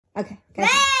Okay. Red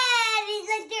is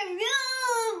like the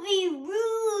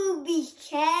ruby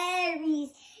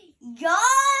cherries.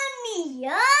 Yummy,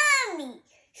 yummy.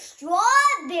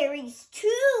 Strawberries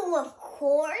too, of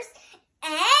course.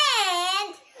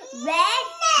 And red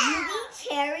ruby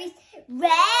cherries.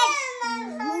 Red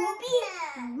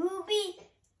ruby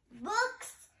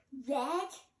books.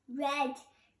 Red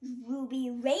ruby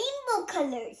rainbow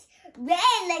colors.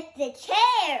 Red like the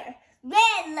chair.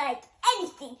 Red like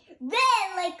anything.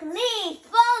 Red like leaves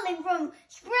falling from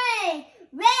spring.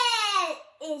 Red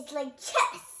is like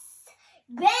chest.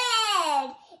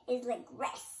 Red is like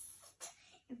rest.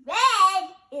 Red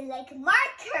is like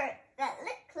marker that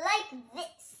look like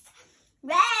this.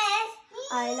 Red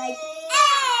are like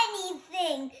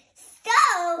anything.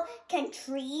 So can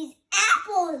trees,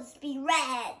 apples be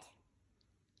red?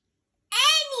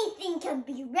 Anything can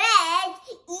be red,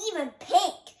 even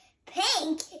pink.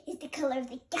 Pink is the color of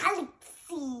the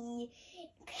galaxy.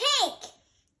 Pink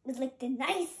is like the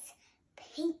nice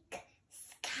pink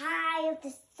sky of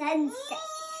the sunset.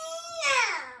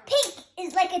 Pink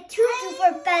is like a tutu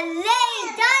for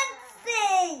ballet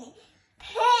dancing.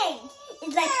 Pink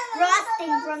is like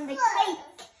frosting from the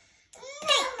cake.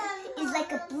 Pink is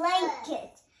like a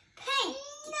blanket. Pink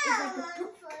is like a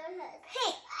book.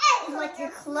 Pink is like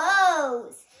your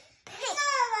clothes. Pink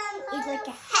is like a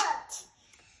hat.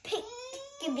 Pink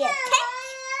can be a cat.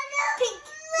 Pink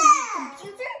can be a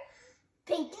computer.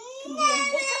 Pink can be a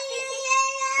makeup thing.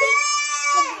 Pink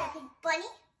can be a pink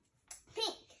bunny.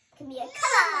 Pink can be a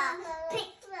color.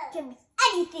 Pink can be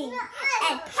anything.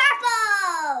 And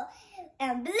purple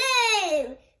and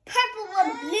blue. Purple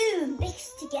and blue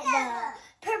mixed together.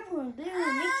 Purple and blue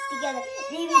mixed together.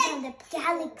 They become the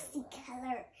galaxy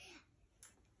color.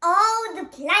 All the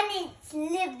planets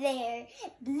live there.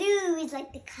 Blue is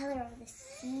like the color of the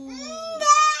sea. The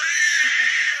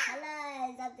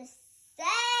colors of the sea.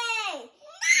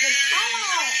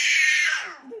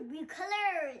 The blue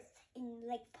colors in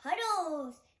like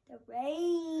puddles. The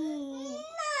rain.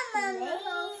 The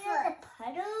puddles.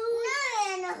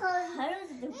 Puddles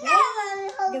of the rain.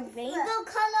 The rainbow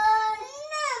colors.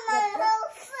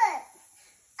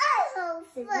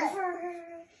 The river.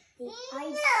 The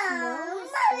ice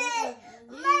snows,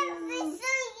 blue,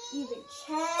 the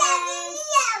chest,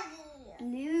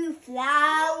 blue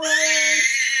flowers,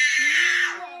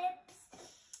 tulips,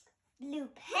 blue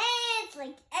pants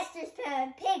like Esther's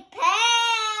pink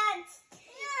pants.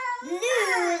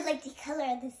 Blue is like the color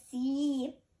of the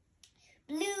sea.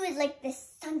 Blue is like the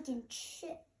sunken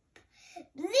ship.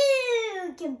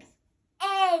 Blue can be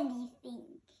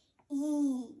anything,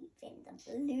 even the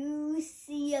blue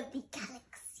sea of the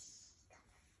galaxy.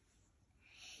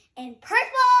 And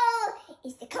purple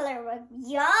is the color of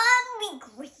yummy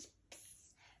grapes.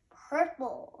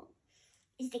 Purple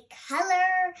is the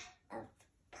color of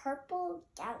purple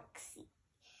galaxy.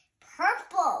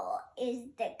 Purple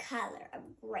is the color of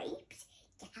grapes,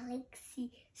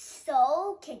 galaxy.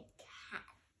 So can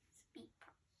cats be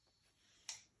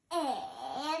purple.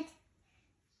 And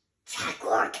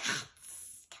jaguar cats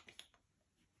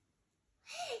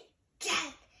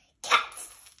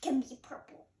can be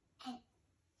purple.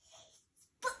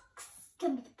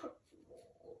 Can be purple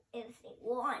if they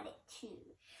wanted to.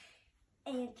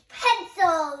 And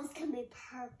pencils can be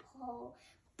purple.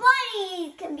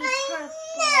 Bunnies can be purple.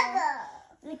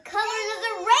 The colors of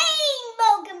the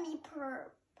rainbow can be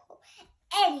purple.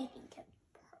 Anything can be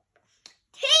purple.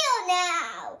 Teal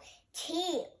now.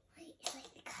 Teal is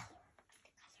like the color of the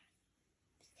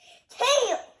color.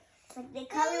 Teal is like the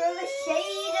color of a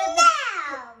shade of the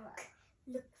book.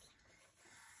 Look.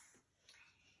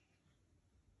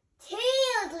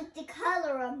 Teal like the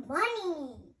color of money.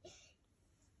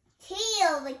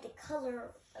 Teal like the color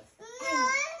of money.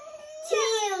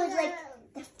 Teal is like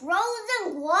the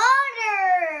frozen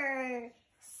water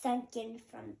sunken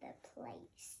from the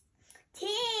place.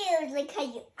 Teal is like how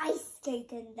you ice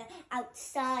skate in the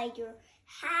outside your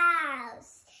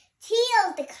house. Teal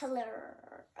is the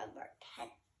color of our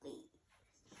pet leaves.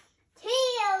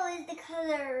 Teal is the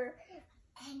color of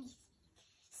anything.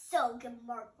 So good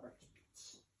markers.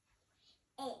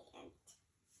 And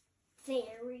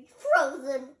very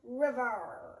frozen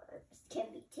rivers can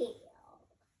be teal.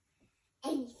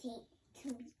 Anything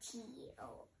can be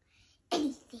teal.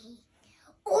 Anything.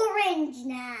 Orange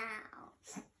now.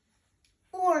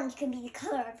 Orange can be the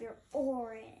color of your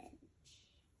orange.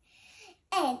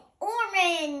 And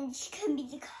orange can be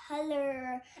the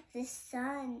color of the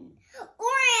sun.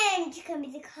 Orange can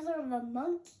be the color of a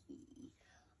monkey.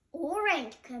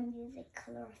 Orange can be the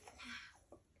color of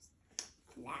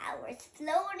flowers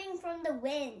floating from the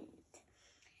wind.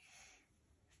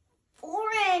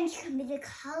 Orange can be the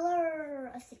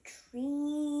color of the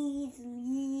trees,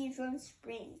 leaves from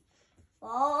spring,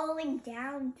 falling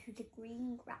down to the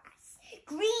green grass.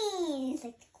 Green is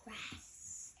like the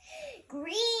grass.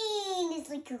 Green is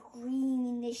like a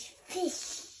greenish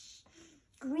fish.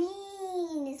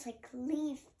 Green is like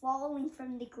leaves falling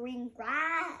from the green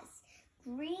grass.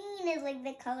 Green is like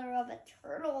the color of a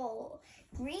turtle.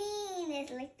 Green is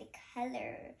like the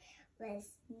color was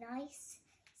nice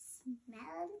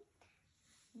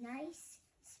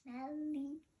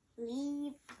smelly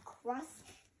leaf across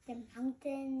the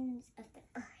mountains of the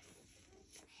earth.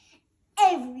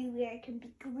 Everywhere can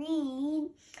be green.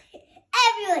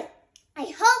 Everywhere.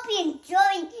 I hope you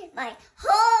enjoyed my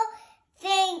whole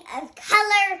thing of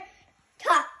color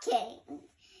talking.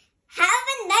 Have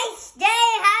a nice day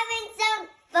having some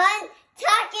fun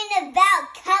talking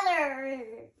about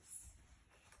colors.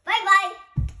 Bye-bye.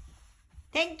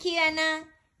 Thank you, Anna.